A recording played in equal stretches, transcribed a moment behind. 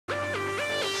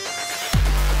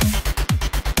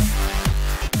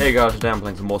Hey guys, today I'm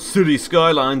playing some more City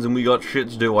Skylines, and we got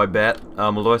shit to do, I bet.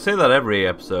 Although I say that every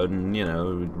episode, and you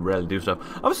know, we rarely do stuff.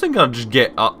 I was thinking I'd just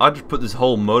put this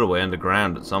whole motorway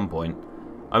underground at some point.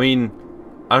 I mean,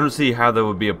 I don't see how there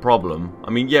would be a problem. I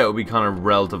mean, yeah, it would be kind of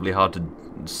relatively hard to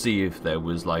see if there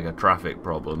was like a traffic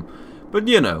problem. But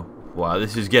you know, wow,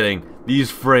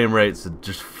 these frame rates are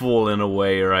just falling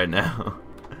away right now.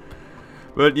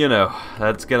 But you know,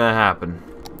 that's gonna happen.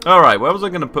 Alright, where was I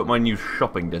going to put my new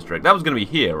shopping district? That was going to be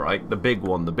here, right? The big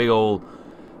one, the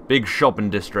big shopping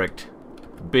district.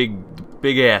 Big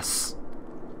S.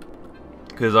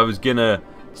 Because I was going to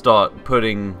start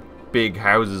putting big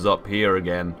houses up here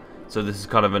again. So this is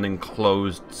kind of an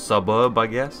enclosed suburb, I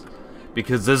guess.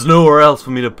 Because there's nowhere else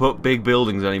for me to put big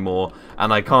buildings anymore.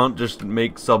 And I can't just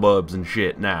make suburbs and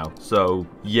shit now. So,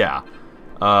 yeah.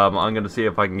 I'm going to see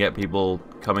if I can get people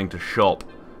coming to shop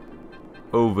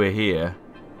over here.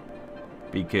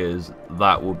 Because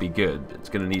that will be good. It's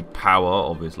going to need power,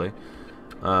 obviously.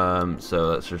 So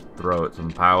let's just throw it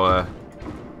some power.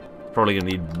 Probably going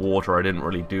to need water. I didn't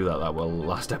really do that well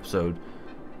last episode.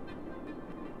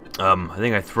 I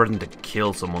think I threatened to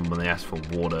kill someone when they asked for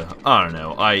water. I don't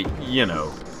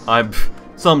know.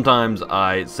 Sometimes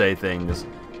I say things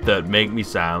that make me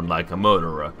sound like a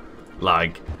murderer.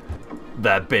 Like,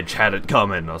 that bitch had it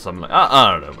coming or something like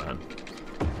I don't know, man.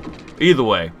 Either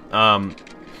way,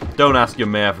 don't ask your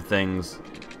mayor for things.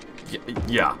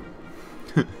 Yeah.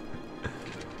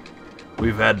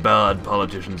 We've had bad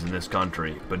politicians in this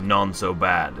country, but none so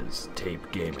bad as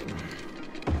tape gaming.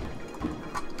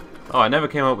 Oh, I never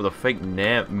came up with a fake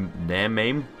mayor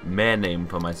name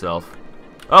for myself.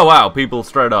 Oh wow, people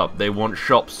straight up. They want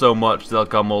shops so much they'll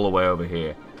come all the way over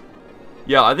here.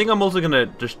 Yeah, I think I'm also gonna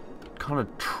just kind of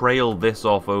trail this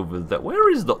off over there.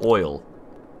 Where is the oil?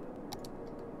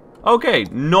 Okay,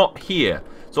 not here.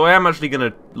 So I am actually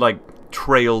going to, like,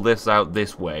 trail this out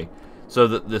this way, so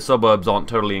that the suburbs aren't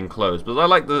totally enclosed. But I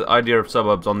like the idea of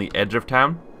suburbs on the edge of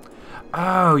town.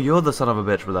 Oh, you're the son of a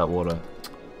bitch with that water.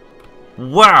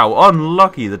 Wow,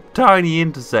 unlucky, the tiny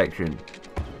intersection.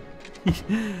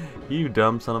 You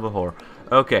dumb son of a whore.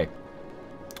 Okay.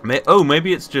 Oh,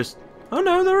 maybe it's just... Oh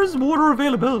no, there is water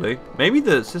availability. Maybe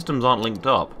the systems aren't linked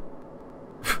up.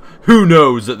 Who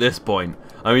knows at this point?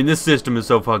 I mean, this system is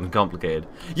so fucking complicated.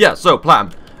 Yeah, so,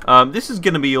 plan. This is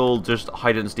going to be all just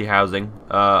high-density housing,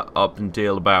 up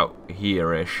until about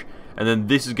here-ish. And then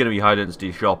this is going to be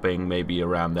high-density shopping, maybe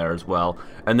around there as well.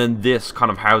 And then this kind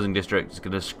of housing district is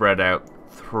going to spread out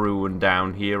through and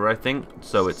down here, I think.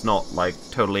 So it's not, like,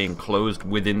 totally enclosed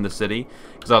within the city.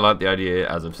 Because I like the idea,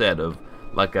 as I've said, of,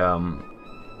 like,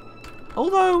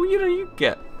 although, you know, you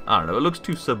get... I don't know, it looks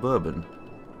too suburban.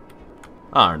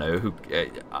 I don't know.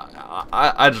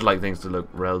 I just like things to look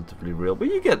relatively real, but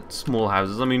you get small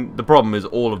houses. I mean, the problem is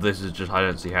all of this is just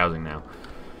high-density housing now.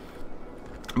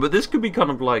 But this could be kind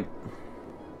of like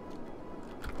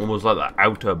almost like the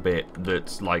outer bit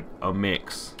that's like a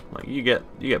mix. Like you get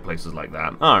places like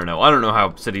that. I don't know. I don't know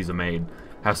how cities are made,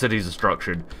 how cities are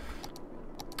structured.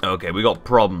 Okay, we got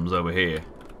problems over here.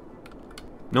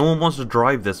 No one wants to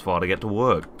drive this far to get to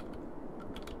work.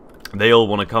 They all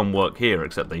want to come work here,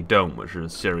 except they don't, which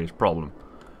is a serious problem.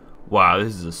 Wow,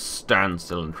 this is a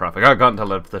standstill in traffic. I can't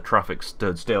tell if the traffic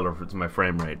stood still or if it's my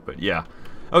frame rate, but yeah.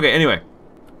 Okay, anyway.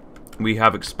 We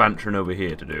have expansion over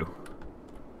here to do.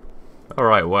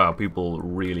 Alright, wow, people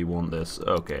really want this.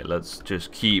 Okay, let's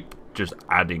just keep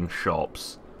adding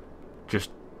shops.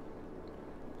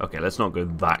 Okay, let's not go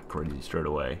that crazy straight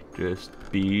away. Just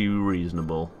be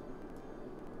reasonable.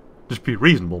 Just be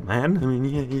reasonable, man. I mean,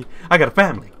 yeah, I got a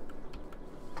family.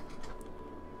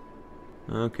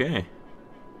 Okay.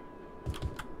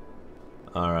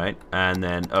 Alright, and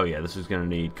then, oh yeah, this is going to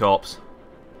need cops.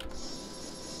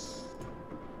 It's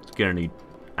going to need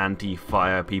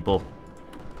anti-fire people.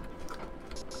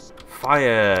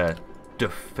 Fire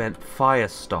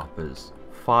stoppers.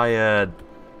 Fire,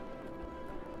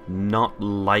 not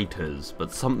lighters,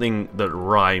 but something that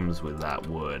rhymes with that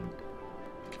word.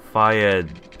 Fire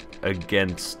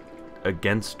against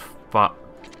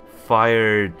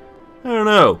fire, I don't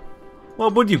know.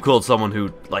 What would you call someone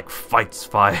who, like, fights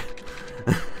fire?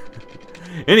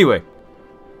 Anyway.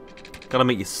 Gotta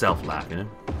make yourself laugh, you know?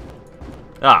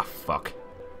 Ah, fuck.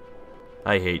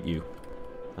 I hate you.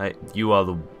 You are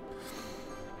the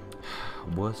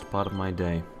worst part of my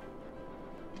day.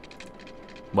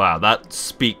 Wow, that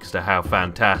speaks to how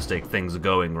fantastic things are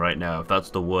going right now, if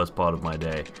that's the worst part of my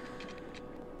day.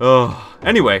 Oh,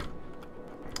 anyway.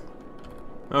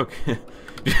 Okay.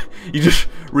 You just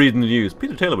read in the news.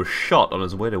 Peter Taylor was shot on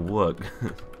his way to work.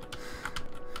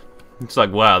 It's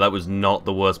like, wow, that was not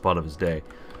the worst part of his day.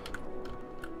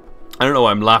 I don't know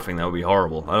why I'm laughing, that would be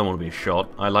horrible. I don't want to be shot.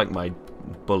 I like my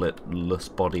bulletless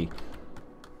body.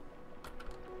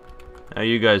 How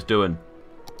you guys doing?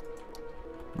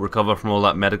 Recover from all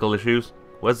that medical issues?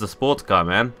 Where's the sports car,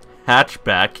 man?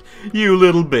 Hatchback, you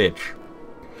little bitch.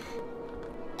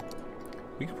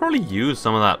 We could probably use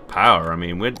some of that power. I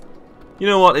mean, you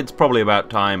know what? It's probably about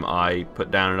time I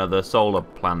put down another solar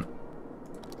plant.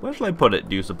 Where shall I put it,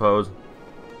 do you suppose?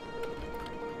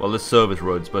 Well, this service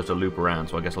road's supposed to loop around,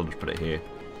 so I guess I'll just put it here.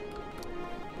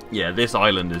 Yeah, this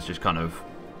island is just kind of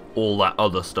all that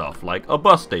other stuff, like a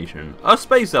bus station, a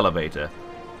space elevator.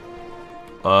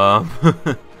 I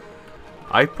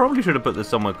probably should have put this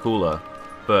somewhere cooler,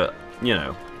 but, you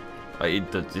know,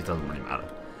 it doesn't really matter.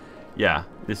 Yeah,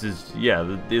 this is,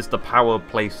 it's the power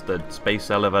place, the space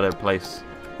elevator place.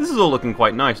 This is all looking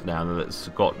quite nice now that it's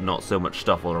got not so much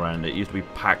stuff all around it. It used to be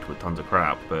packed with tons of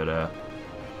crap, but,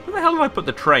 where the hell did I put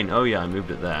the train? Oh yeah, I moved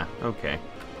it there. Okay.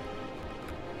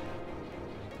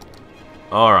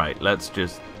 Alright, let's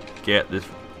just get this...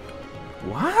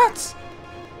 What?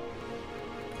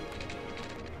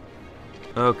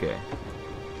 Okay.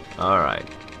 Alright.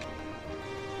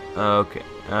 Okay.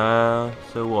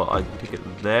 So what? I pick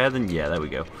it there, then yeah, there we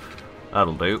go.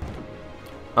 That'll do.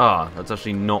 Ah, that's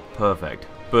actually not perfect.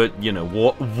 But, you know,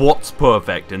 what's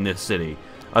perfect in this city?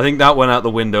 I think that went out the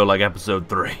window like episode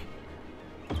 3.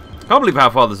 I can't believe how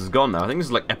far this has gone now. I think this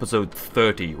is like episode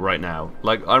 30 right now.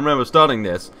 Like, I remember starting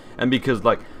this, and because,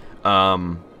 like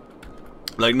none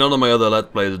of my other Let's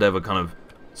Plays had ever kind of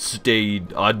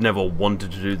stayed, I'd never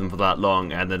wanted to do them for that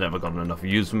long, and they'd never gotten enough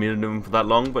views for me to do them for that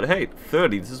long. But hey,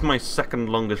 30, this is my second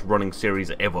longest running series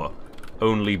ever.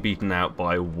 Only beaten out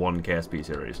by one KSP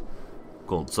series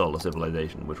called Solar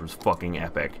Civilization, which was fucking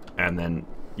epic. And then,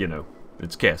 you know,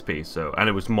 it's KSP, so, and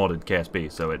it was modded KSP,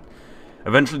 so it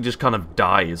eventually just kind of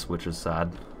dies, which is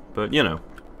sad. But, you know,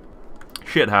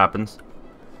 shit happens.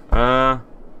 Is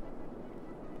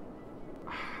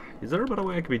there a better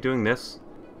way I could be doing this?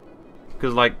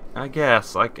 Because, like, I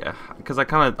guess, because I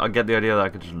get the idea that I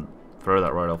could just throw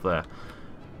that right off there.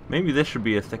 Maybe this should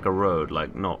be a thicker road,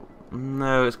 like, not...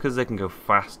 No, it's because they can go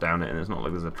fast down it, and it's not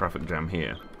like there's a traffic jam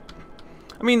here.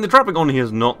 I mean, the traffic on here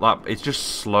is not that... It's just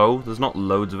slow. There's not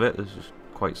loads of it. It's just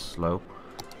quite slow.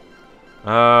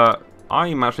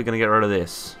 I'm actually going to get rid of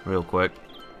this real quick,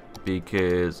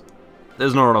 because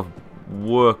there's not enough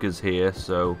workers here,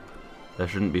 so there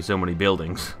shouldn't be so many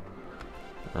buildings.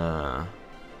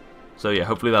 So yeah,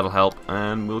 hopefully that'll help,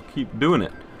 and we'll keep doing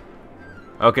it.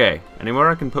 Okay, anywhere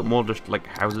I can put more just like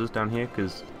houses down here,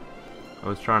 because I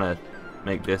was trying to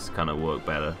make this kind of work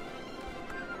better.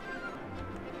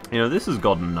 You know, this has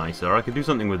gotten nicer. I could do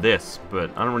something with this,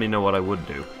 but I don't really know what I would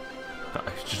do.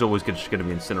 It's just always just going to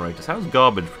be incinerators. How's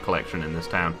garbage collection in this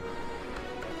town?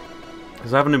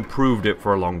 Because I haven't improved it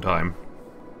for a long time.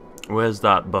 Where's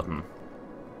that button?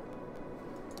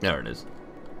 There it is.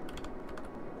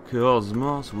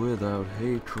 Cosmos without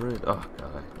hatred. Oh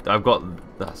god, I've got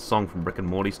that song from Rick and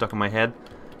Morty stuck in my head.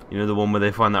 You know, the one where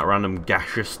they find that random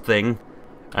gaseous thing,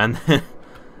 and then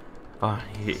oh,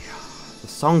 the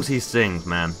songs he sings,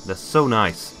 man, they're so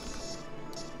nice.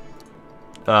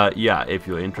 Yeah, if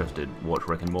you're interested, watch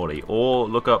Rick and Morty, or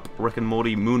look up Rick and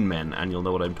Morty Moon Men, and you'll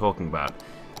know what I'm talking about.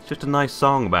 It's just a nice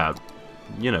song about,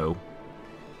 you know,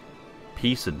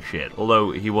 peace and shit.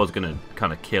 Although he was gonna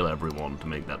kind of kill everyone to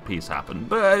make that peace happen.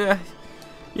 But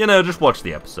you know, just watch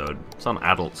the episode. It's on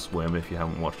Adult Swim if you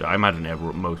haven't watched it. I imagine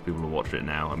most people have watched it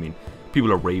now. I mean,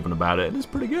 people are raving about it. It's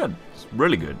pretty good. It's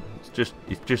really good. It's just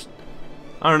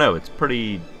I don't know. It's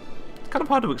kind of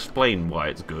hard to explain why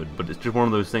it's good, but it's just one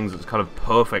of those things that's kind of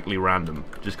perfectly random.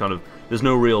 Just kind of, there's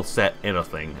no real set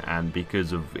anything, and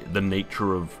because of the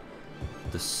nature of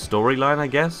the storyline, I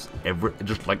guess,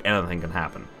 just like anything can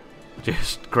happen.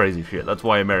 Just crazy shit. That's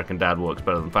why American Dad works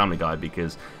better than Family Guy,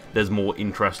 because there's more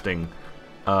interesting,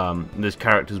 there's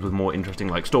characters with more interesting,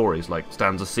 like, stories. Like,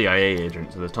 Stan's a CIA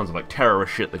agent, so there's tons of, like,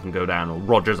 terrorist shit that can go down, or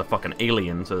Roger's a fucking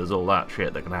alien, so there's all that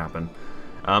shit that can happen.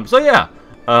 So yeah,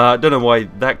 don't know why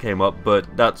that came up, but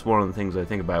that's one of the things I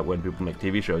think about when people make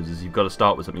TV shows, is you've got to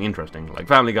start with something interesting. Like,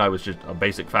 Family Guy was just a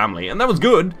basic family, and that was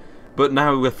good, but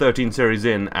now we're 13 series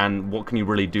in, and what can you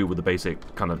really do with a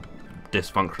basic kind of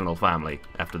dysfunctional family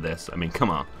after this? I mean, come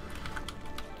on.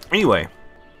 Anyway,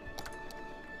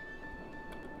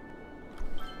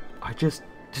 I just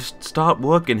start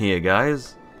working here,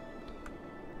 guys.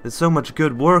 There's so much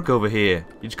good work over here.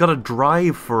 You just gotta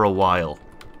drive for a while.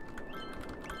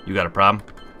 You got a problem?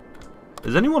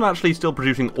 Is anyone actually still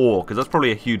producing ore? Because that's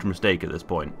probably a huge mistake at this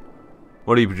point.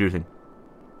 What are you producing?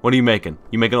 What are you making?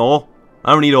 You making ore?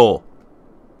 I don't need ore.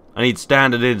 I need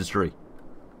standard industry.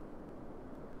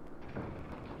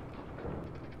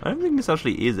 I don't think this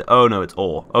actually is... Oh, no, it's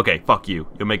ore. Okay, fuck you.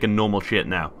 You're making normal shit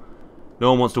now.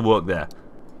 No one wants to work there.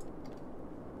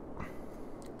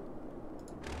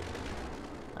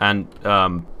 And,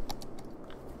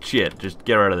 shit, just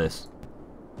get rid of this.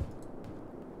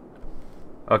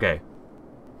 Okay.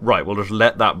 Right, we'll just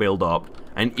let that build up.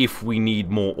 And if we need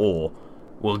more ore,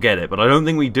 we'll get it. But I don't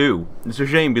think we do. It's a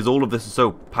shame because all of this is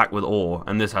so packed with ore.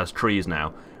 And this has trees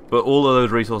now. But all of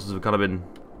those resources have kind of been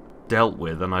dealt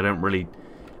with. And I don't really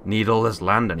need all this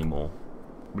land anymore.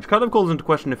 Which kind of calls into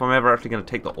question if I'm ever actually going to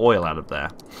take the oil out of there.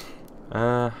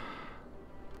 I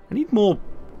need more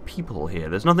people here.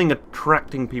 There's nothing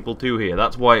attracting people to here.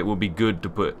 That's why it would be good to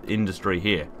put industry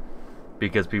here.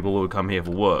 Because people will come here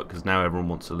for work. Because now everyone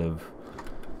wants to live.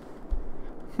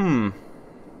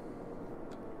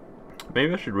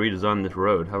 Maybe I should redesign this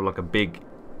road. Have like a big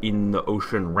in the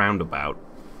ocean roundabout.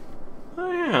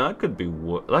 Oh yeah, that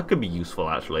could be useful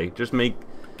actually. Just make...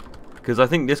 Because I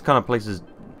think this kind of place is...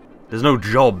 There's no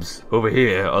jobs over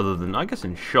here other than, I guess,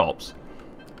 in shops.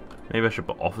 Maybe I should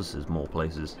put offices more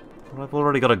places. Well, I've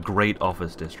already got a great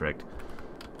office district.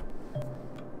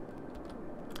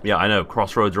 Yeah, I know,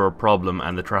 crossroads are a problem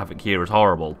and the traffic here is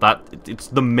horrible. It's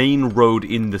the main road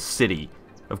in the city.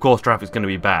 Of course traffic's going to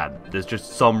be bad. There's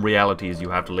just some realities you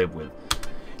have to live with.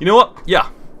 You know what? Yeah.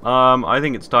 I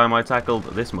think it's time I tackled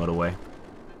this motorway.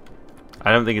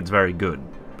 I don't think it's very good,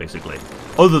 basically.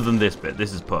 Other than this bit.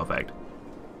 This is perfect.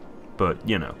 But,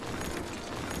 you know.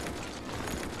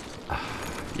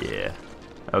 Yeah.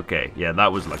 Okay, yeah,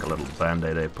 that was like a little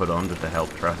band-aid I put on just to help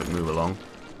traffic move along.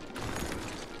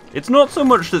 It's not so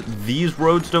much that these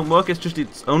roads don't work, it's just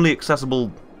it's only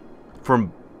accessible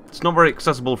from... It's not very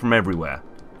accessible from everywhere.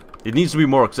 It needs to be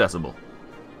more accessible.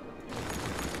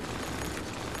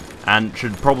 And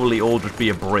should probably all just be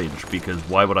a bridge, because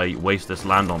why would I waste this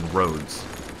land on roads?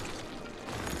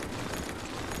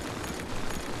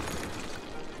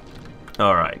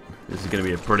 Alright, this is going to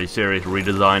be a pretty serious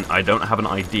redesign. I don't have an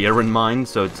idea in mind,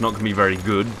 so it's not going to be very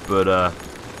good, but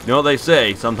you know what they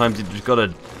say, sometimes you just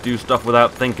gotta do stuff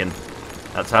without thinking.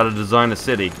 That's how to design a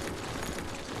city.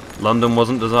 London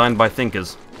wasn't designed by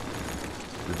thinkers.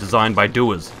 It was designed by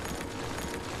doers.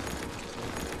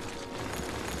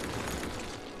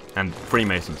 And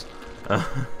Freemasons.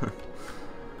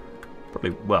 Probably,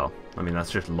 well, I mean,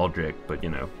 that's just logic, but, you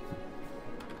know.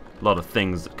 A lot of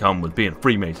things that come with being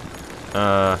Freemason.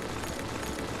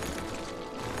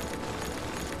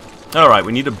 Alright,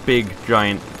 we need a big,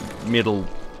 giant, middle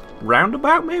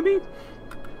roundabout, maybe?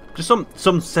 Just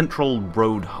some central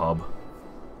road hub.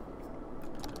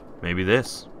 Maybe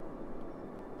this.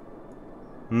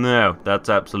 No, that's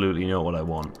absolutely not what I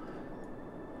want.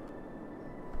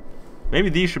 Maybe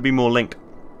these should be more linked.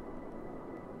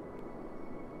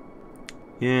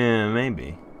 Yeah,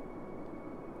 maybe.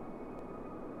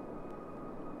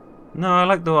 No, I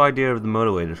like the idea of the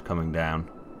motorway just coming down.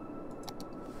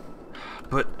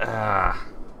 But,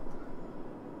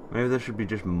 maybe there should be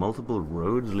just multiple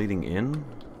roads leading in?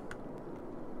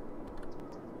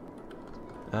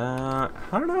 I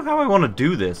don't know how I want to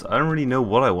do this. I don't really know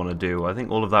what I want to do. I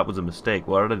think all of that was a mistake.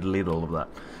 Why did I delete all of that?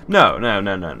 No.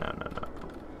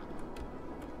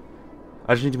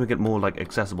 I just need to make it more, like,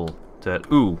 accessible to...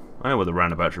 Ooh, I know where the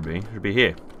roundabout should be. It should be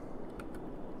here.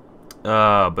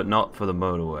 But not for the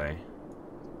motorway.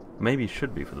 Maybe it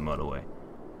should be for the motorway.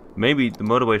 Maybe the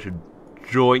motorway should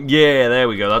join... Yeah, there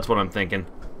we go. That's what I'm thinking.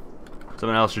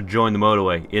 Someone else should join the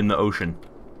motorway in the ocean.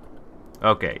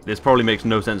 Okay, this probably makes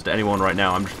no sense to anyone right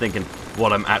now. I'm just thinking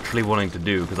what I'm actually wanting to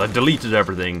do, because I deleted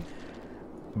everything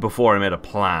before I made a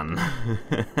plan.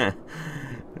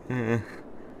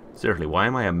 Seriously, why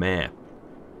am I a mayor?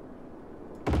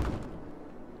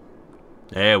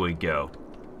 There we go.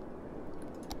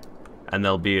 And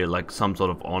there'll be like some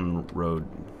sort of on-road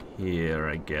here,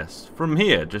 I guess. From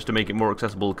here, just to make it more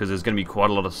accessible, because there's going to be quite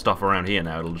a lot of stuff around here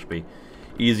now. It'll just be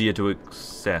easier to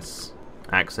access.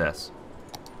 Access?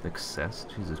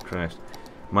 Jesus Christ.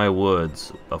 My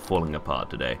words are falling apart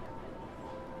today.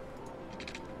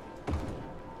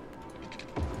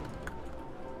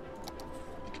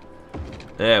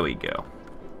 There we go.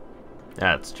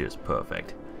 That's just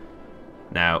perfect.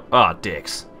 Now,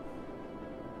 dicks.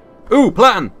 Ooh,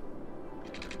 plan!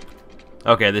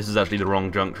 Okay, this is actually the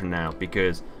wrong junction now,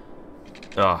 because...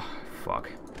 Oh, fuck.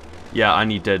 Yeah, I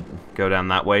need to go down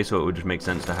that way, so it would just make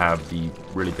sense to have the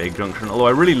really big junction. Although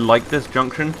I really like this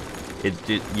junction, it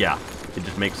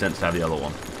just makes sense to have the other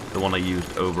one. The one I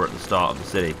used over at the start of the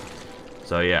city.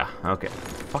 So yeah, okay.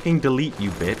 Fucking delete,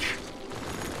 you bitch.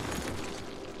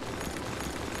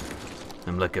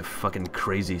 I'm like a fucking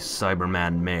crazy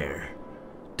Cyberman mayor.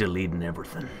 Deleting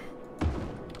everything.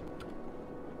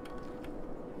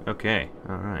 Okay,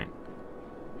 alright.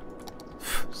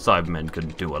 Cybermen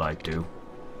couldn't do what I do.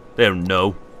 They don't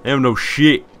know. They don't know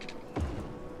shit.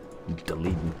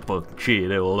 Deleting fucking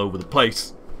shit all over the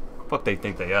place. Fuck they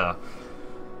think they are.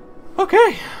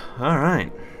 Okay,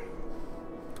 alright.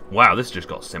 Wow, this just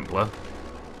got simpler.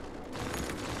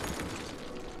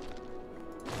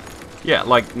 Yeah,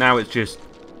 like, now it's just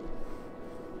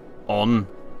on,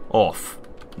 off.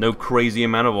 No crazy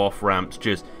amount of off-ramps,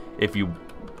 just if you...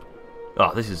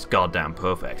 Oh, this is goddamn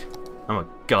perfect. I'm a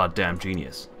goddamn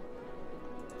genius.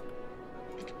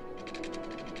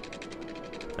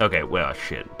 Okay, well,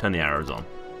 shit. Turn the arrows on.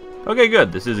 Okay,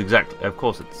 good. This is exactly... Of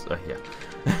course it's...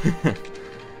 yeah.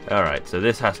 Alright, so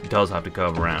this does have to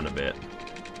curve around a bit.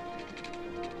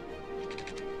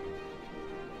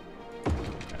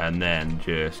 And then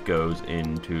just goes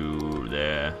into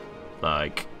there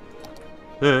like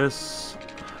this.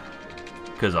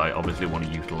 Because I obviously want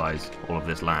to utilize all of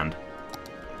this land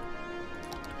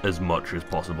as much as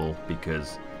possible,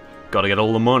 because gotta get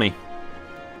all the money.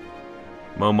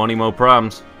 More money, more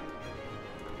problems.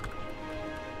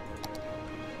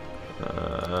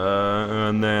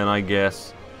 And then I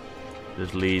guess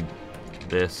just lead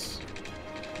this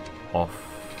off.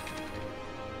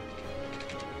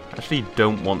 Actually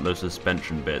don't want those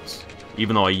suspension bits,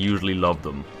 even though I usually love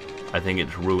them. I think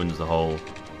it ruins the whole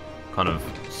kind of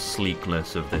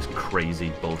sleekness of this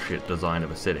crazy bullshit design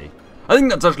of a city. I think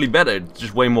that's actually better. It's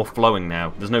just way more flowing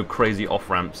now. There's no crazy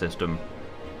off-ramp system.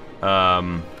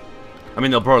 I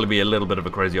mean, there'll probably be a little bit of a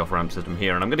crazy off-ramp system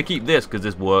here, and I'm going to keep this because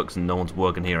this works and no one's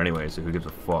working here anyway, so who gives a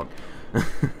fuck?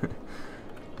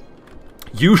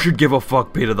 You should give a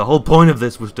fuck, Peter. The whole point of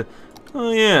this was to...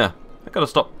 Oh, yeah. I gotta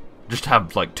stop. Just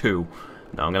have, like, two.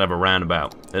 No, I'm gonna have a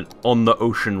roundabout. An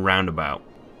on-the-ocean roundabout.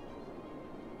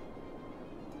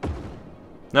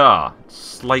 Ah,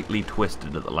 slightly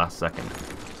twisted at the last second.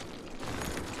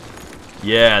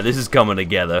 Yeah, this is coming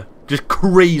together. Just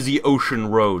crazy ocean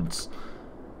roads.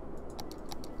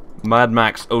 Mad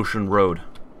Max Ocean Road.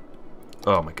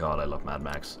 Oh my god, I love Mad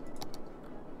Max.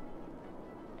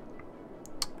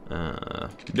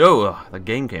 No, the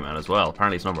game came out as well.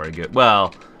 Apparently it's not very good.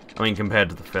 Well, I mean, compared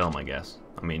to the film, I guess.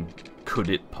 I mean, could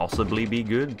it possibly be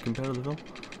good compared to the film?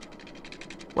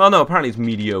 Well, no, apparently it's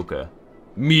mediocre.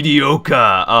 Mediocre!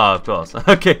 Ah, of course.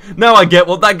 Okay, now I get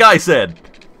what that guy said!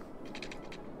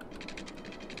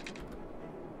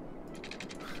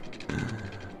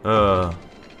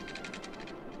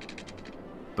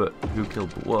 But who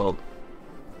killed the world?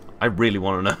 I really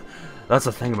want to know. That's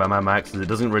the thing about Mad Max, is it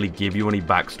doesn't really give you any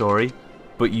backstory,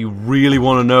 but you really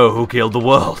want to know who killed the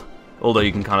world. Although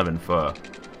you can kind of infer.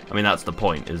 I mean, that's the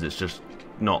point, is it's just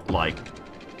not like...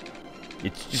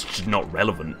 It's just not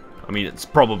relevant. I mean, it's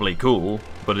probably cool,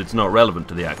 but it's not relevant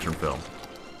to the action film.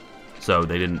 So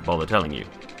they didn't bother telling you,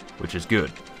 which is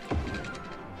good.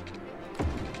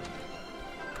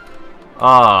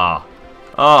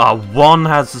 One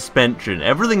has suspension.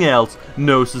 Everything else,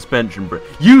 no suspension.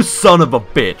 You son of a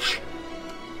bitch!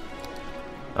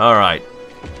 Alright.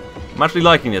 I'm actually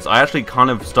liking this. I actually kind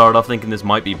of started off thinking this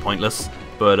might be pointless,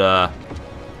 but,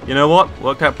 you know what?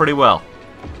 Worked out pretty well.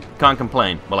 Can't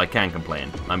complain. Well, I can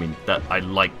complain. I mean, that I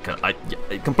like...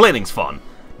 complaining's fun,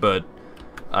 but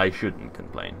I shouldn't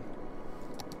complain.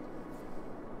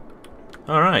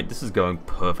 Alright, this is going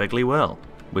perfectly well,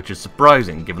 which is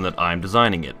surprising, given that I'm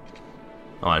designing it.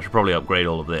 Oh, I should probably upgrade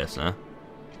all of this, huh?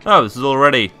 Oh, this is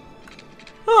already...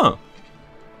 Oh.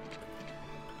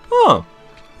 Oh.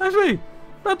 Actually,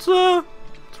 that's real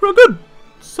good.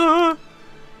 It's,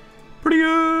 pretty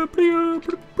good.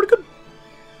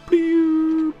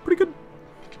 Pretty good.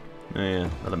 Oh, yeah,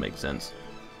 that'll make sense.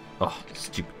 Oh,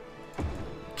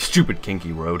 stupid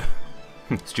kinky road.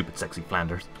 Stupid sexy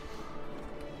Flanders.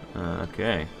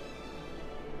 Okay.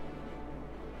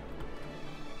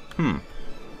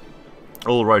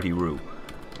 Alrighty-roo.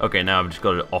 Okay, now I've just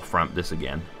got to off-ramp this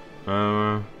again.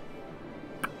 How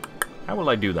will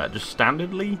I do that? Just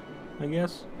standardly, I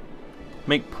guess?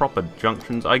 Make proper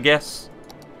junctions, I guess?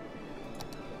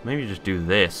 Maybe just do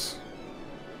this.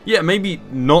 Yeah, maybe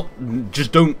not...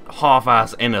 Just don't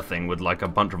half-ass anything with, like, a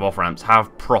bunch of off-ramps.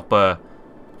 Have proper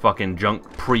fucking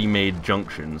pre-made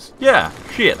junctions. Yeah,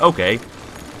 shit, okay.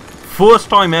 First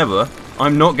time ever,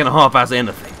 I'm not gonna half-ass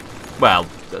anything. Well,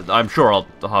 I'm sure I'll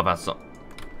half-ass some...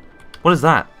 What is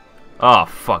that? Oh,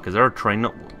 fuck. Is there a train?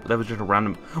 No, that was just a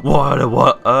random...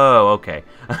 What? Oh, okay.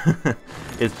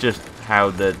 It's just how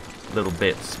the little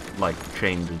bits, like,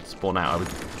 change and spawn out. I would...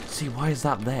 See, why is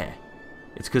that there?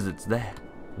 It's because it's there.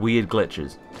 Weird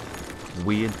glitches.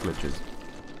 Weird glitches.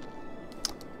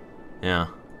 Yeah.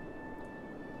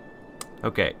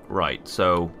 Okay, right,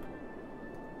 so...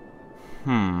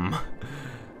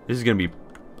 This is going to be...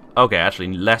 Okay,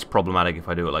 actually, less problematic if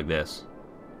I do it like this.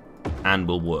 And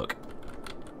will work.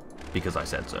 Because I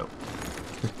said so.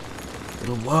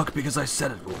 It'll work because I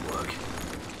said it will work.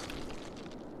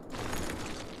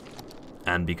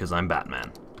 And because I'm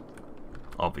Batman.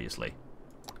 Obviously.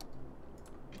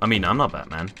 I mean, I'm not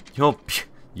Batman.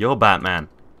 You're Batman.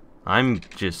 I'm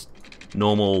just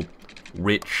normal,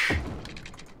 rich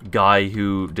guy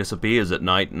who disappears at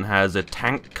night and has a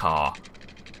tank car.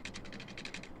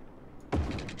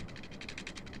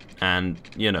 And,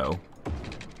 you know,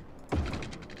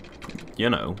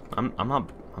 I'm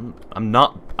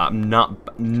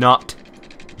not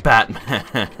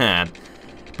Batman.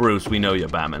 Bruce, we know you're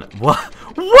Batman. What?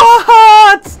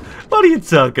 What? What are you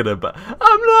talking about?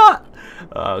 I'm not.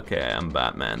 Okay, I'm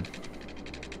Batman.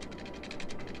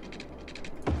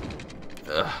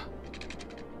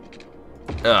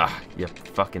 You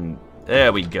fucking...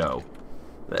 There we go.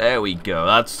 There we go.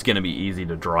 That's gonna be easy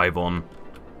to drive on.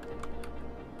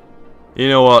 You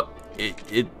know what?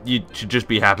 You should just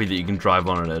be happy that you can drive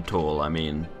on it at all. I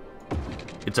mean,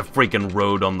 it's a freaking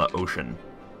road on the ocean.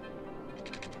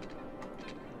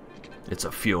 It's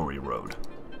a Fury road.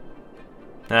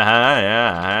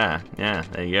 Yeah,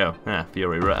 there you go.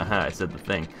 Fury road. I said the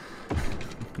thing.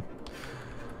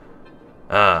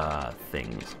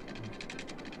 Things.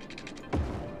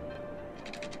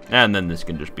 And then this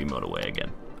can just be motorway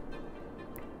again.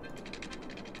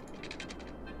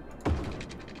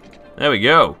 There we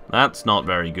go. That's not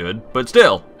very good, but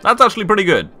still, that's actually pretty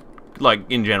good. Like,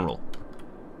 in general.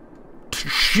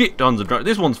 Shit tons of junction.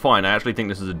 This one's fine. I actually think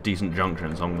this is a decent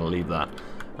junction, so I'm gonna leave that.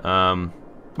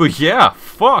 But yeah,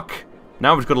 fuck.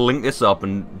 Now I've just got to link this up,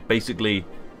 and basically,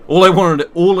 all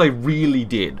I really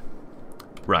did,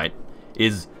 right,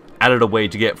 is added a way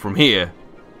to get from here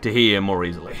to here more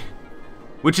easily.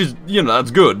 Which is, you know,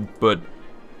 that's good, but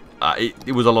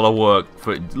it was a lot of work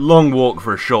for long walk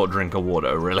for a short drink of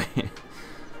water, really.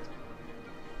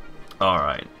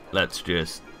 Alright, let's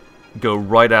just go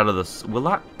right out of this. Will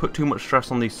that put too much stress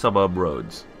on these suburb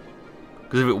roads?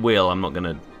 Because if it will, I'm not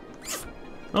gonna...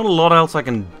 Not a lot else I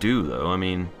can do, though. I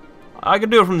mean, I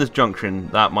could do it from this junction.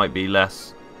 That might be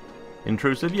less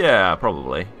intrusive. Yeah,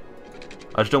 probably.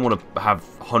 I just don't want to have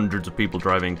hundreds of people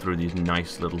driving through these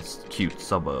nice little cute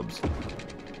suburbs.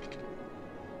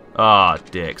 Ah,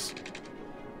 dicks.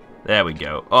 There we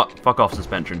go. Oh, fuck off,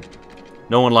 suspension.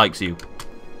 No one likes you.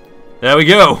 There we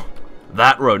go.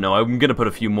 That road. No, I'm going to put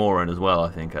a few more in as well,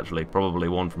 I think, actually. Probably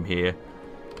one from here.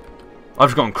 I've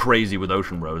just gone crazy with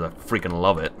ocean roads. I freaking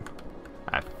love it.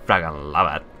 I freaking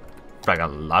love it.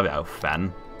 Freaking love it,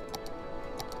 fan.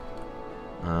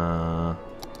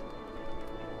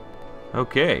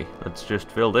 Okay, let's just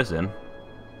fill this in.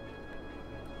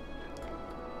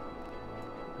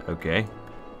 Okay.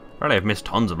 Apparently I've missed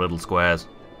tons of little squares.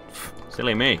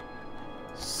 Silly me.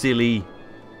 Silly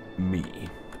me.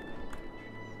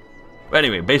 But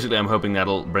anyway, basically I'm hoping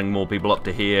that'll bring more people up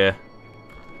to here.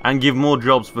 And give more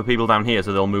jobs for people down here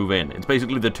so they'll move in. It's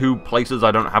basically the two places I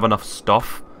don't have enough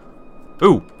stuff.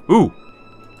 Ooh, ooh.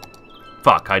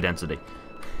 Fuck, high density.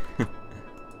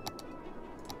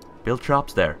 Build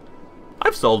shops there.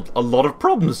 I've solved a lot of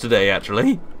problems today,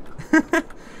 actually.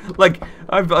 Like,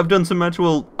 I've done some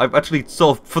actual... I've actually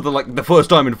solved, for the first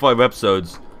time in 5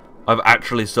 episodes, I've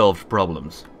actually solved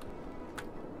problems.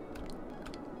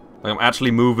 Like, I'm actually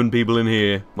moving people in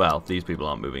here. Well, these people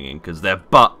aren't moving in because they're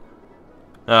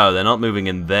Oh, they're not moving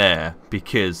in there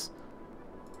because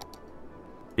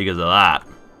of that.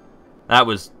 That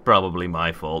was probably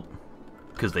my fault.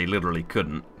 Because they literally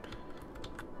couldn't.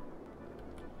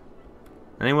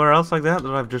 Anywhere else like that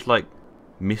I've just, like,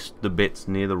 missed the bits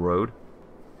near the road?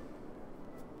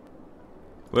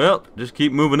 Well, just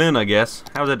keep moving in, I guess.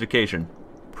 How's education?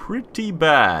 Pretty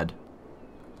bad.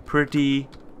 Pretty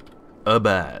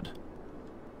bad.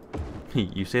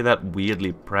 You say that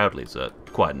weirdly proudly, sir.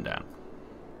 Quieten down.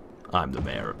 I'm the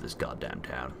mayor of this goddamn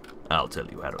town. I'll tell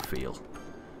you how to feel.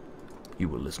 You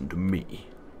will listen to me.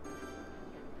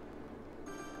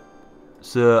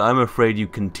 Sir, I'm afraid you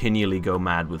continually go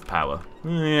mad with power.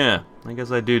 Yeah, I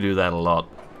guess I do that a lot.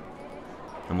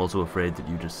 I'm also afraid that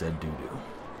you just said doo-doo.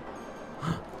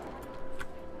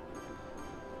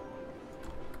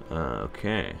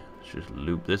 Okay, let's just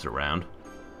loop this around.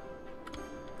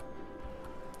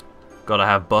 Gotta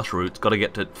have bus routes, gotta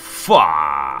get to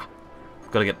far.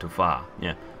 Gotta get to far,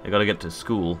 yeah. I gotta get to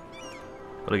school.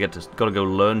 Gotta go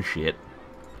learn shit.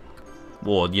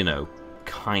 Or, you know,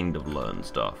 kind of learn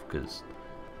stuff, because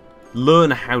learn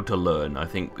how to learn, I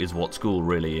think, is what school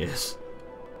really is.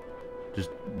 Just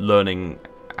learning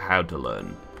how to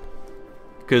learn.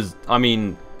 Because, I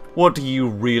mean, what do you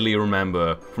really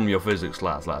remember from your physics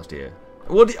class last year?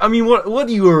 I mean, what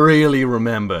do you really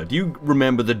remember? Do you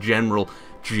remember the general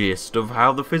gist of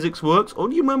how the physics works, or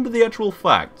do you remember the actual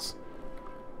facts?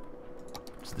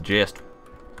 It's the gist.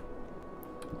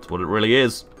 That's what it really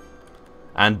is.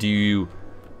 And do you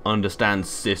understand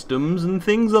systems and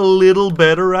things a little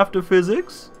better after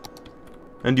physics?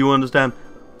 And do you understand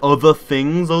other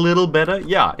things a little better?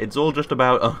 Yeah, it's all just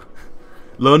about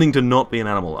learning to not be an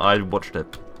animal. I watched a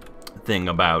thing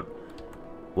about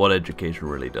what education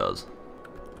really does.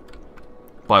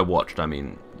 By watched, I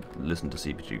mean listen to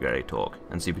CPG Grey talk.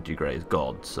 And CPG Grey is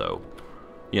God, so,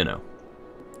 you know.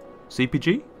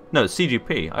 CPG? No,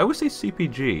 CGP. I always say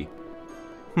CPG.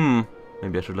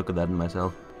 Maybe I should look at that in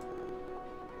myself.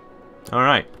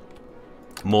 Alright.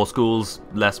 More schools,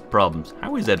 less problems.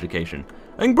 How is education?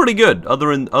 I think pretty good,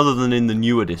 other than in the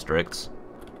newer districts.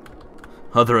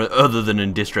 Other than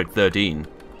in District 13.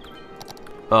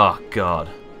 Oh, God.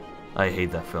 I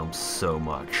hate that film so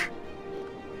much.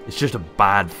 It's just a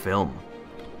bad film.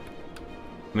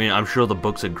 I mean, I'm sure the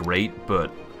books are great,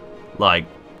 but, like,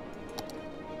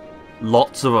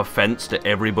 lots of offense to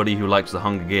everybody who likes the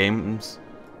Hunger Games.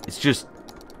 It's just,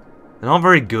 they're not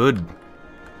very good.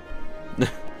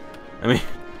 I mean,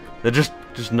 they're just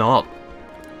not.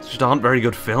 They just aren't very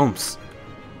good films.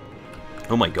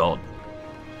 Oh my God.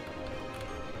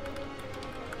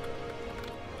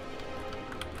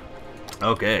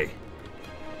 Okay.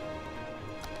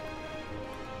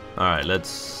 Alright, let's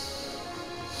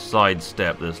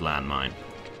sidestep this landmine.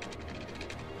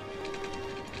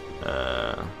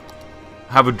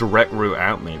 Have a direct route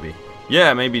out, maybe.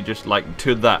 Yeah, maybe just, like,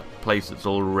 to that place that's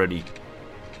already...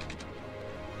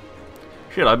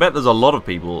 Shit, I bet there's a lot of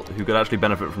people who could actually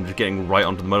benefit from just getting right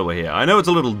onto the motorway here. I know it's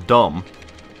a little dumb,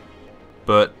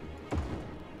 but...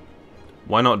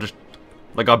 why not just...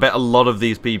 like, I bet a lot of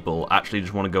these people actually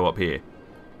just want to go up here.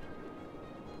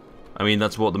 I mean,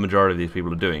 that's what the majority of these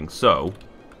people are doing, so...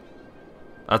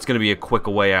 that's going to be a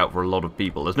quicker way out for a lot of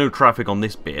people. There's no traffic on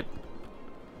this bit.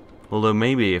 Although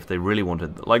maybe if they really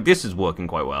wanted... like, this is working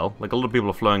quite well. Like, a lot of people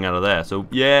are flowing out of there. So,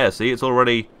 yeah, see, it's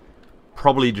already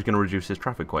probably just going to reduce this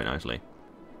traffic quite nicely.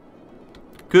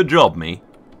 Good job, me.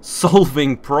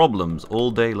 Solving problems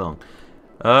all day long.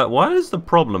 What is the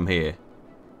problem here?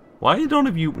 Why don't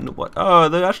have you... what? Oh,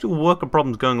 the actual worker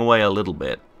problem's going away a little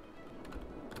bit.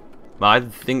 But I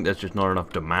think there's just not enough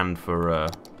demand for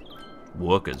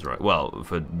workers, right? Well,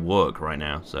 for work right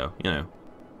now, so, you know.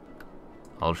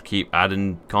 I'll just keep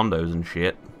adding condos and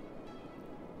shit.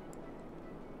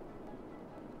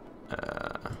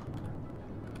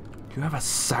 You have a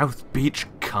South Beach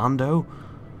condo?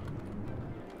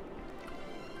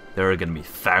 There are going to be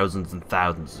thousands and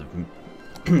thousands of...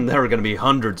 there are going to be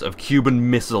hundreds of Cuban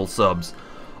Missile subs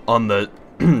on the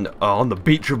on the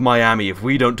beach of Miami if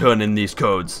we don't turn in these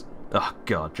codes. Oh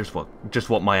God, just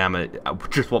what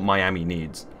Miami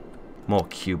needs. More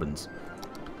Cubans.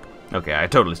 Okay, I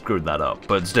totally screwed that up,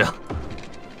 but still.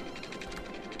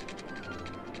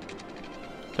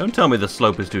 Don't tell me the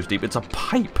slope is too steep. It's a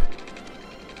pipe.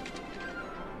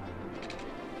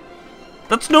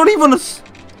 That's not even a...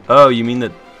 oh, you mean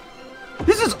that...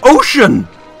 this is ocean!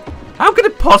 How could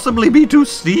it possibly be too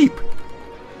steep?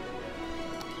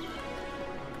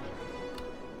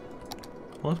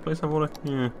 Will this place have water?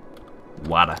 Yeah.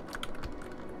 Water.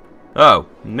 Oh,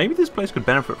 maybe this place could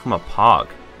benefit from a park.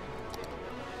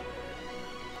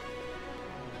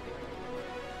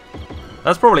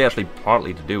 That's probably actually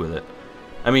partly to do with it.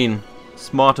 I mean,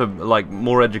 smarter, like,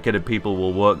 more educated people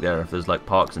will work there if there's, like,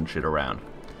 parks and shit around.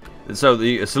 So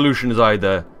the solution is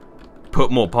either put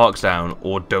more parks down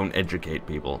or don't educate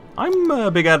people. I'm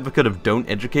a big advocate of don't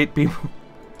educate people.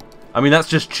 I mean, that's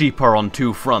just cheaper on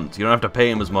two fronts. You don't have to pay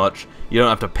them as much, you don't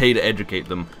have to pay to educate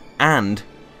them, and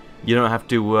you don't have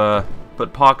to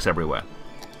put parks everywhere.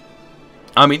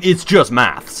 I mean, it's just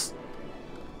maths.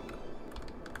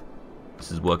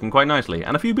 This is working quite nicely,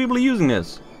 and a few people are using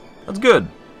this. That's good.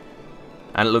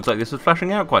 And it looks like this is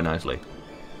flashing out quite nicely.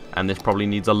 And this probably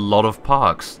needs a lot of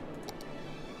parks.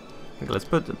 Okay, let's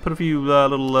put a few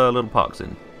little parks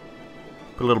in.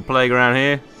 Put a little playground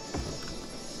here.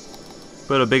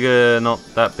 Put a bigger, not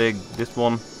that big, this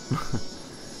one.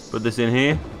 Put this in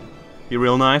here. Be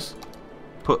real nice.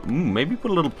 Put maybe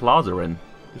put a little plaza in.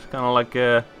 Just kind of like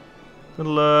a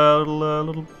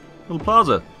little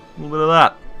plaza. A little bit of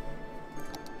that.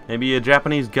 Maybe a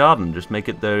Japanese garden. Just make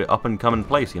it the up and coming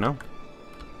place, you know.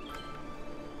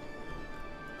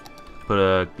 Put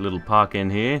a little park in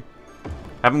here.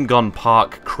 Haven't gone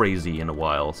park crazy in a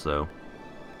while, so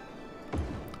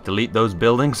delete those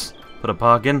buildings. Put a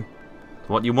park in. It's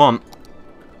what you want.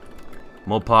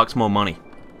 More parks, more money.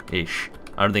 Ish.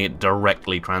 I don't think it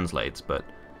directly translates, but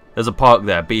There's a park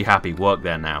there. Be happy. Work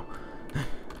there now.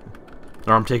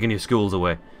 Or I'm taking your schools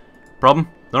away. Problem?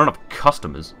 There aren't enough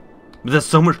customers. But there's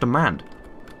so much demand.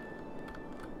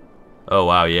 Oh,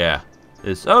 wow, yeah.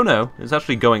 Oh, no. It's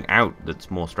actually going out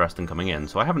that's more stress than coming in.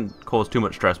 So I haven't caused too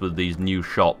much stress with these new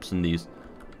shops and these...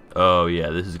 Oh, yeah,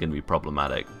 this is going to be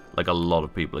problematic. Like, a lot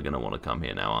of people are going to want to come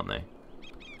here now, aren't they?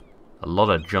 A lot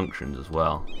of junctions as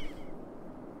well.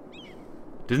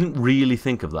 Didn't really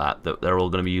think of that they're all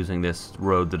going to be using this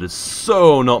road that is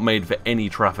so not made for any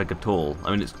traffic at all.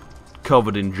 I mean, it's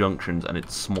covered in junctions and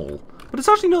it's small. But it's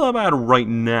actually not that bad right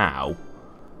now.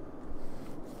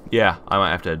 Yeah, I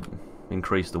might have to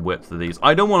increase the width of these.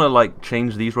 I don't want to, like,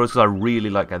 change these roads because I really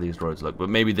like how these roads look. But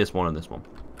maybe this one and this one.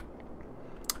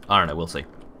 I don't know, we'll see.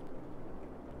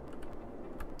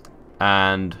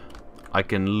 And I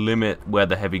can limit where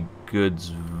the heavy goods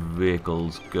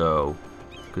vehicles go.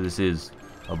 Because this is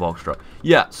a box truck.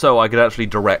 Yeah, so I could actually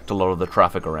direct a lot of the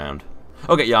traffic around.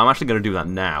 Okay, yeah, I'm actually going to do that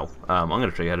now. I'm going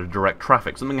to show you how to direct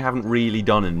traffic. Something I haven't really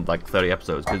done in like 30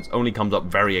 episodes. Because it only comes up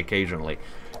very occasionally.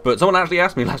 But someone actually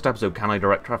asked me last episode, can I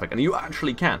direct traffic? And you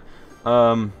actually can.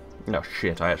 No,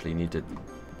 shit, I actually need to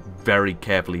very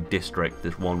carefully district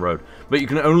this one road. But you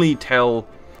can only tell...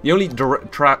 The only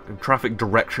traffic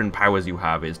direction powers you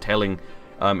have is telling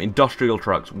industrial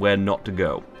trucks where not to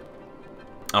go.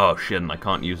 Oh shit, and I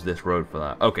can't use this road for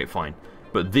that. Okay, fine.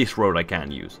 But this road I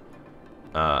can use.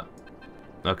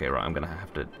 Okay, right, I'm gonna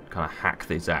have to kind of hack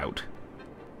this out.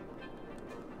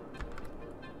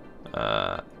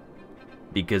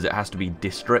 Because it has to be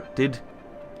districted,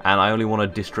 and I only want to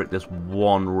district this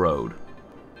one road.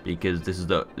 Because this is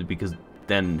because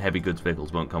then heavy goods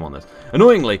vehicles won't come on this.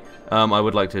 Annoyingly, I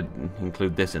would like to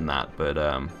include this in that, but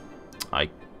I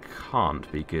can't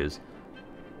because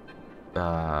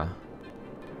the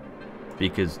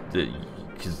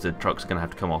truck's gonna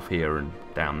have to come off here and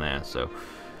down there. So,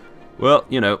 well,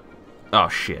 you know, oh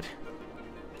shit,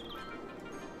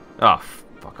 oh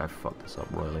fuck, I fucked this up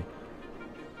royally.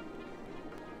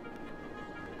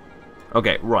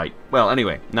 Okay, right. Well,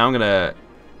 anyway, now I'm gonna,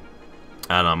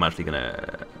 and I'm actually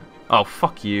gonna. Oh,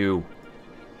 fuck you.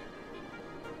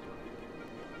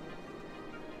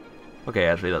 Okay,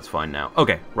 actually, that's fine now.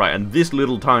 Okay, right, and this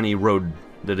little tiny road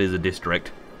that is a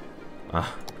district,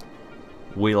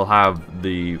 we'll have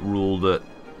the rule that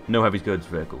no heavy goods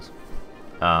vehicles.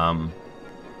 I'm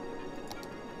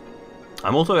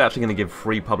also actually going to give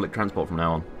free public transport from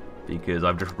now on, because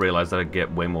I've just realized that I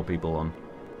get way more people on.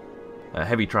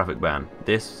 Heavy traffic ban.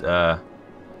 This,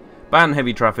 ban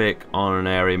heavy traffic on an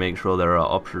area, make sure there are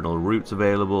optional routes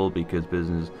available because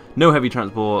business... No heavy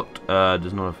transport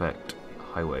does not affect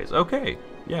highways. Okay,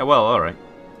 yeah, well, alright.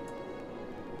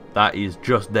 That is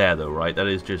just there though, right? That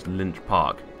is just Lynch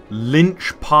Park.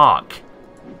 Lynch Park!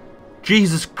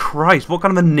 Jesus Christ, what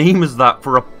kind of a name is that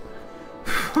for a...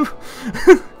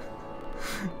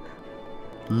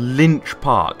 Lynch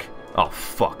Park. Oh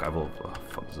fuck, I've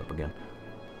fucked this up again.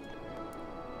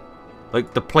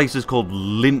 Like, the place is called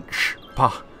Lynch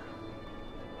Park.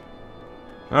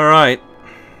 Alright.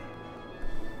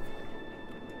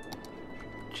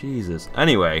 Jesus.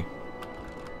 Anyway.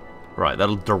 Right,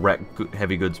 that'll direct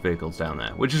heavy goods vehicles down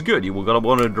there. Which is good, you will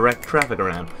want to direct traffic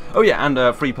around. Oh yeah,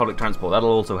 and free public transport. That'll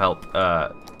also help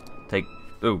take...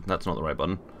 Ooh, that's not the right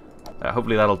button.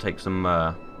 Hopefully that'll take some...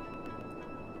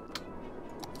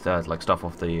 like, stuff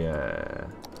off the...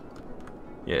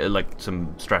 yeah, like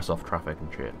some stress off traffic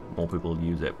and shit. More people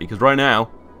use it. Because right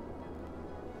now...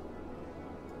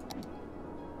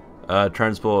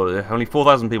 transport... Only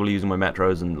 4,000 people are using my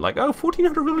metros and like, oh,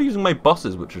 1,400 people are using my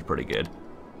buses, which is pretty good.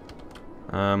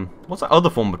 What's that other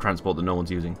form of transport that no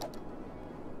one's using?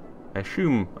 I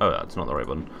assume... Oh, that's not the right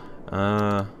button.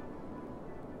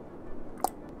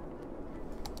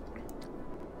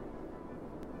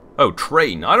 Oh,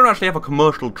 train. I don't actually have a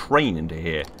commercial train into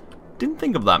here. Didn't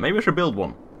think of that. Maybe I should build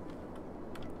one.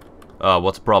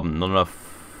 What's the problem? Not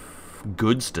enough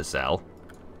goods to sell.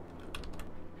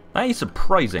 That is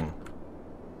surprising.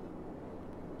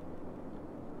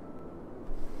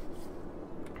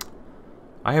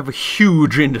 I have a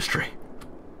huge industry.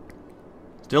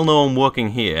 Still no one working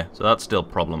here, so that's still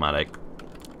problematic.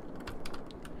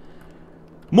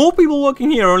 More people working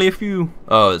here, only a few...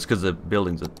 Oh, it's because the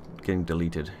buildings are getting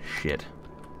deleted. Shit.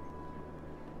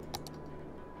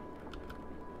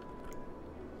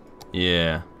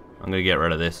 Yeah, I'm gonna get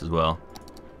rid of this as well.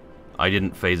 I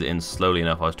didn't phase it in slowly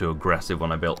enough. I was too aggressive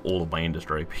when I built all of my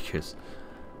industry because...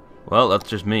 Well, that's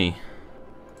just me.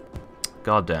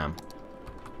 God damn.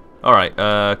 Alright,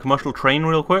 commercial train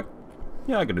real quick?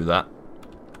 Yeah, I can do that.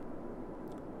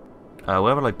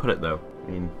 Where will I put it though? I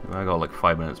mean, I got like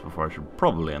 5 minutes before I should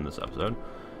probably end this episode.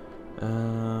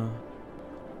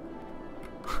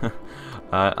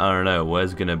 I don't know,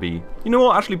 where's gonna be... You know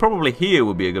what, actually probably here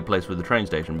would be a good place for the train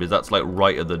station, because that's like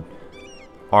right at the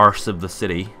arse of the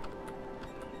city.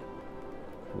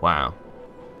 Wow.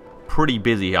 Pretty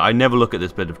busy here. I never look at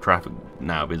this bit of traffic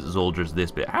now, because it's all just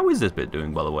this bit. How is this bit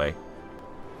doing, by the way?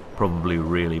 Probably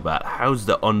really bad. How's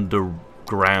the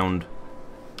underground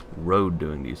road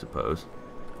doing, do you suppose?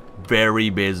 Very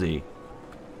busy.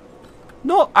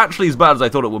 Not actually as bad as I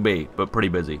thought it would be, but pretty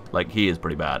busy. Like, he is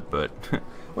pretty bad, but...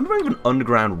 I wonder if I have an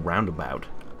underground roundabout.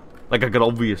 Like, I could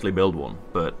obviously build one,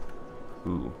 but...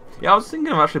 Ooh. Yeah, I was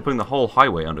thinking of actually putting the whole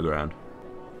highway underground.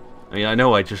 I mean, I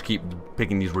know I just keep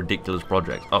picking these ridiculous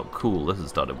projects. Oh, cool, this has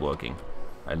started working.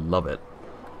 I love it.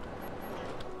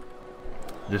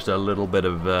 Just a little bit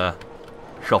of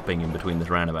shopping in between this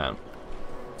roundabout.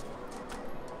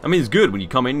 I mean, it's good when you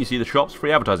come in, you see the shops,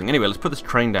 free advertising. Anyway, let's put this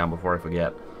train down before I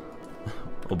forget.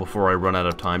 Or before I run out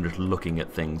of time just looking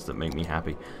at things that make me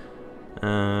happy.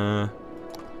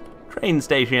 Train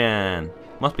station!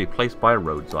 Must be placed by a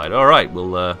roadside. Alright,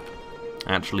 we'll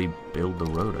actually build the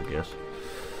road, I guess.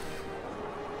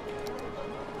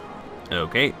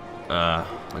 Okay. I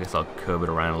guess I'll curve it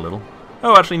around a little.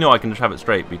 Oh, actually, no, I can just have it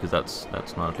straight because that's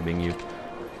not actually being used.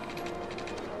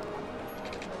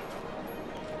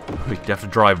 We'd have to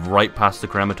drive right past the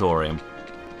crematorium.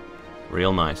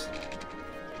 Real nice.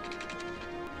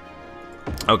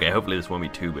 Okay, hopefully this won't be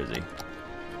too busy.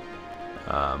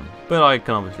 But I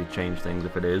can obviously change things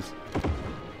if it is.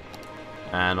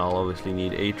 And I'll obviously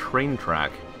need a train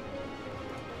track.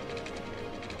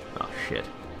 Oh, shit.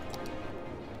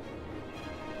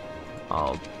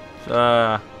 I'll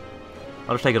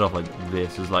just take it off like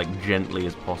this, as like gently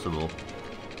as possible.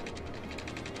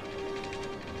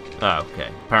 Oh, okay.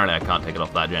 Apparently I can't take it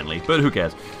off that gently, but who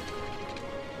cares?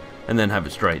 And then have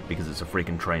it straight, because it's a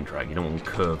freaking train track. You don't want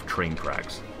curved train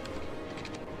tracks.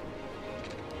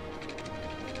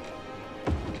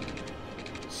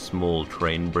 Small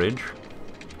train bridge.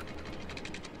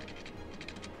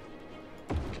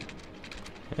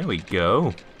 There we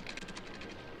go.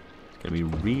 It's gonna be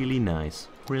really nice.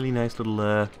 Really nice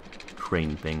little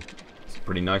train thing. It's a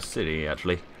pretty nice city,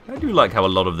 actually. I do like how a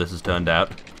lot of this has turned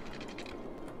out.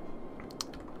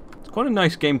 It's quite a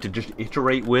nice game to just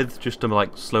iterate with, just to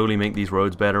like slowly make these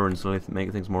roads better and slowly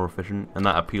make things more efficient. And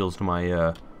that appeals to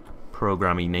my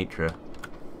programmy nature.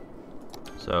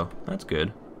 So, that's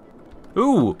good.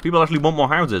 Ooh, people actually want more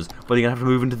houses, but you're gonna have to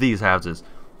move into these houses.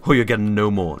 Oh, you're getting no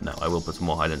more. No, I will put some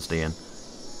more high density in.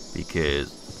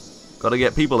 Because, gotta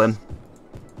get people in.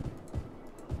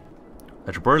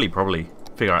 I should probably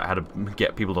figure out how to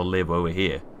get people to live over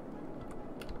here.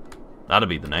 That'd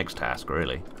be the next task,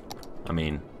 really. I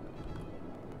mean,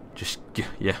 just,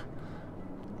 yeah.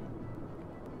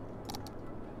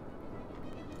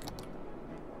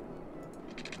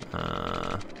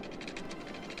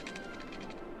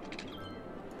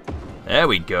 There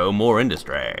we go, more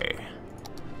industry.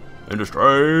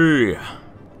 Industry!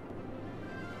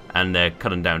 And they're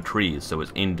cutting down trees, so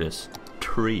it's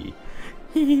industry.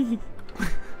 Okay,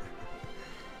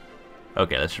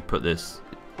 let's just put this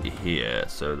here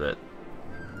so that,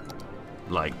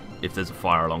 like, if there's a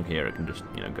fire along here, it can just,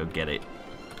 you know, go get it.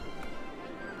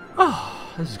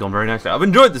 Oh, this has gone very nicely. I've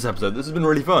enjoyed this episode. This has been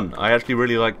really fun. I actually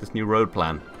really like this new road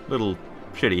plan. A little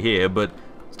shitty here, but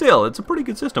still, it's a pretty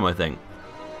good system, I think.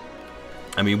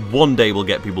 I mean, one day we'll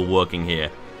get people working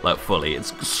here, like, fully.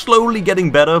 It's slowly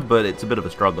getting better, but it's a bit of a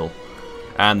struggle.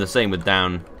 And the same with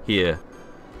down here.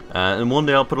 And one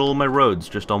day I'll put all my roads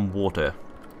just on water.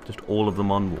 Just all of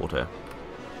them on water.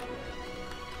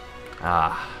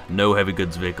 Ah, no heavy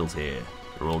goods vehicles here.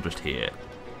 They're all just here.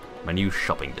 My new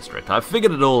shopping district. I've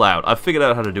figured it all out. I've figured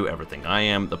out how to do everything. I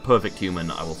am the perfect human.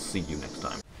 I will see you next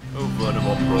time. Oh,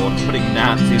 Vertical fraud, putting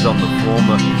Nazis on the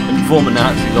former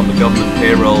Nazis on the government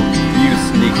payroll. You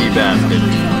sneaky bastard.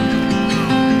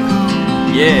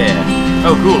 Yeah.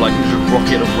 Oh, cool, I can just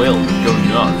rocket at will, just go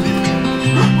nuts.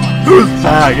 Whose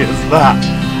tag is that?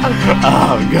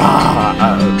 Oh,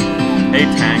 God. Hey,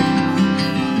 tank.